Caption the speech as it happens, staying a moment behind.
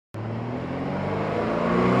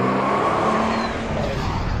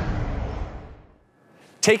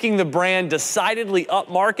Taking the brand decidedly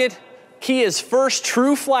upmarket, Kia's first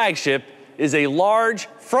true flagship is a large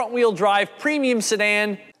front-wheel drive premium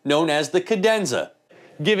sedan known as the Cadenza,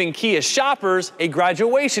 giving Kia shoppers a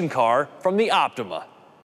graduation car from the Optima.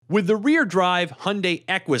 With the rear-drive Hyundai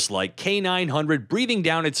Equus-like K900 breathing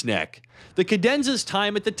down its neck, the Cadenza's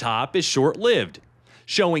time at the top is short-lived,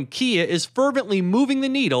 showing Kia is fervently moving the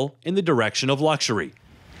needle in the direction of luxury.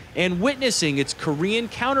 And witnessing its Korean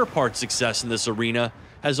counterpart success in this arena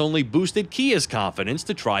has only boosted Kia's confidence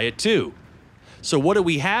to try it too. So what do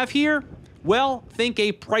we have here? Well, think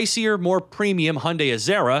a pricier, more premium Hyundai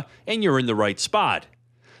Azera, and you're in the right spot.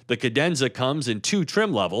 The Cadenza comes in two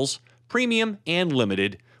trim levels, premium and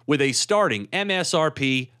limited, with a starting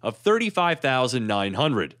MSRP of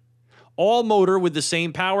 $35,900. All motor with the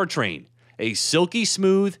same powertrain, a silky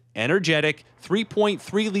smooth, energetic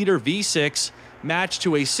 3.3-liter V6 matched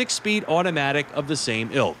to a 6-speed automatic of the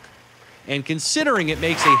same ilk. And considering it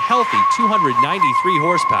makes a healthy 293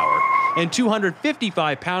 horsepower and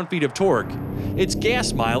 255 pound-feet of torque, its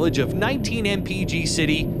gas mileage of 19 mpg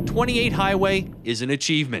city, 28 highway is an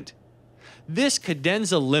achievement. This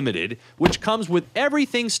Cadenza Limited, which comes with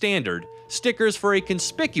everything standard, stickers for a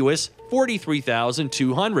conspicuous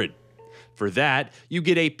 $43,200. For that, you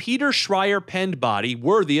get a Peter Schreier penned body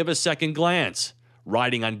worthy of a second glance,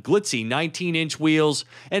 riding on glitzy 19-inch wheels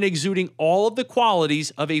and exuding all of the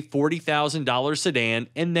qualities of a $40,000 sedan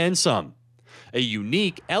and then some. A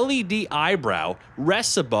unique LED eyebrow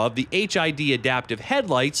rests above the HID adaptive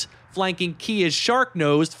headlights flanking Kia's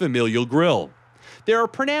shark-nosed familial grille. There are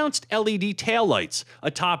pronounced LED taillights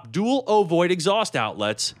atop dual ovoid exhaust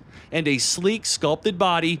outlets, and a sleek sculpted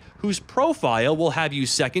body whose profile will have you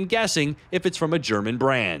second-guessing if it's from a German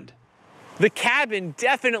brand. The cabin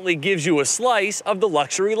definitely gives you a slice of the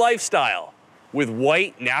luxury lifestyle, with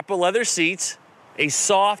white Nappa leather seats, a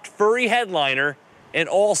soft, furry headliner, and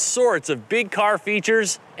all sorts of big car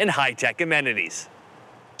features and high-tech amenities.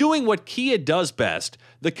 Doing what Kia does best,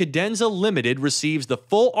 the Cadenza Limited receives the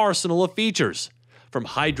full arsenal of features. From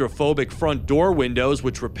hydrophobic front door windows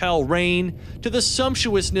which repel rain, to the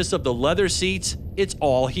sumptuousness of the leather seats, it's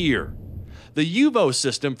all here. The UVO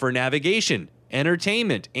system for navigation,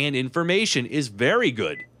 entertainment, and information is very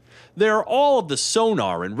good. There are all of the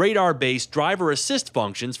sonar and radar-based driver assist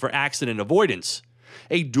functions for accident avoidance,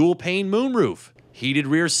 a dual-pane moonroof, heated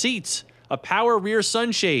rear seats, a power rear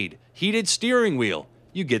sunshade, heated steering wheel.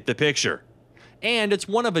 You get the picture. And it's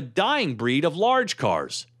one of a dying breed of large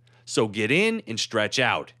cars. So get in and stretch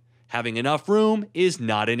out. Having enough room is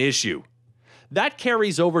not an issue. That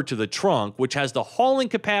carries over to the trunk, which has the hauling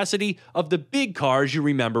capacity of the big cars you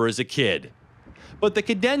remember as a kid. But the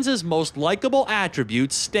Cadenza's most likable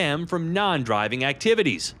attributes stem from non-driving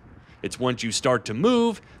activities. It's once you start to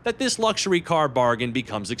move that this luxury car bargain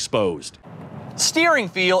becomes exposed. Steering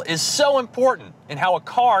feel is so important in how a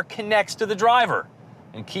car connects to the driver,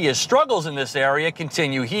 and Kia's struggles in this area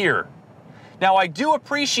continue here. Now, I do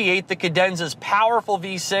appreciate the Cadenza's powerful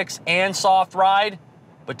V6 and soft ride,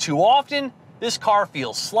 but too often, this car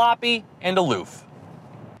feels sloppy and aloof.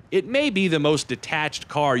 It may be the most detached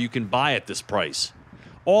car you can buy at this price.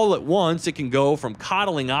 All at once, it can go from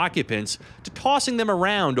coddling occupants to tossing them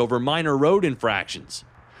around over minor road infractions.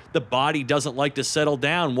 The body doesn't like to settle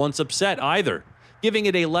down once upset either, giving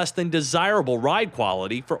it a less than desirable ride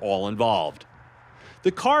quality for all involved.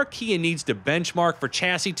 The car Kia needs to benchmark for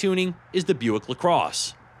chassis tuning is the Buick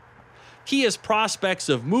LaCrosse. Kia's prospects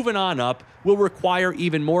of moving on up will require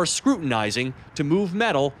even more scrutinizing to move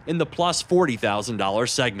metal in the plus $40,000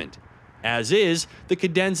 segment. As is, the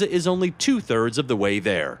Cadenza is only 2/3 of the way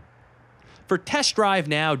there. For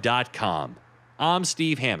TestDriveNow.com, I'm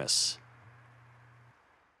Steve Hammis.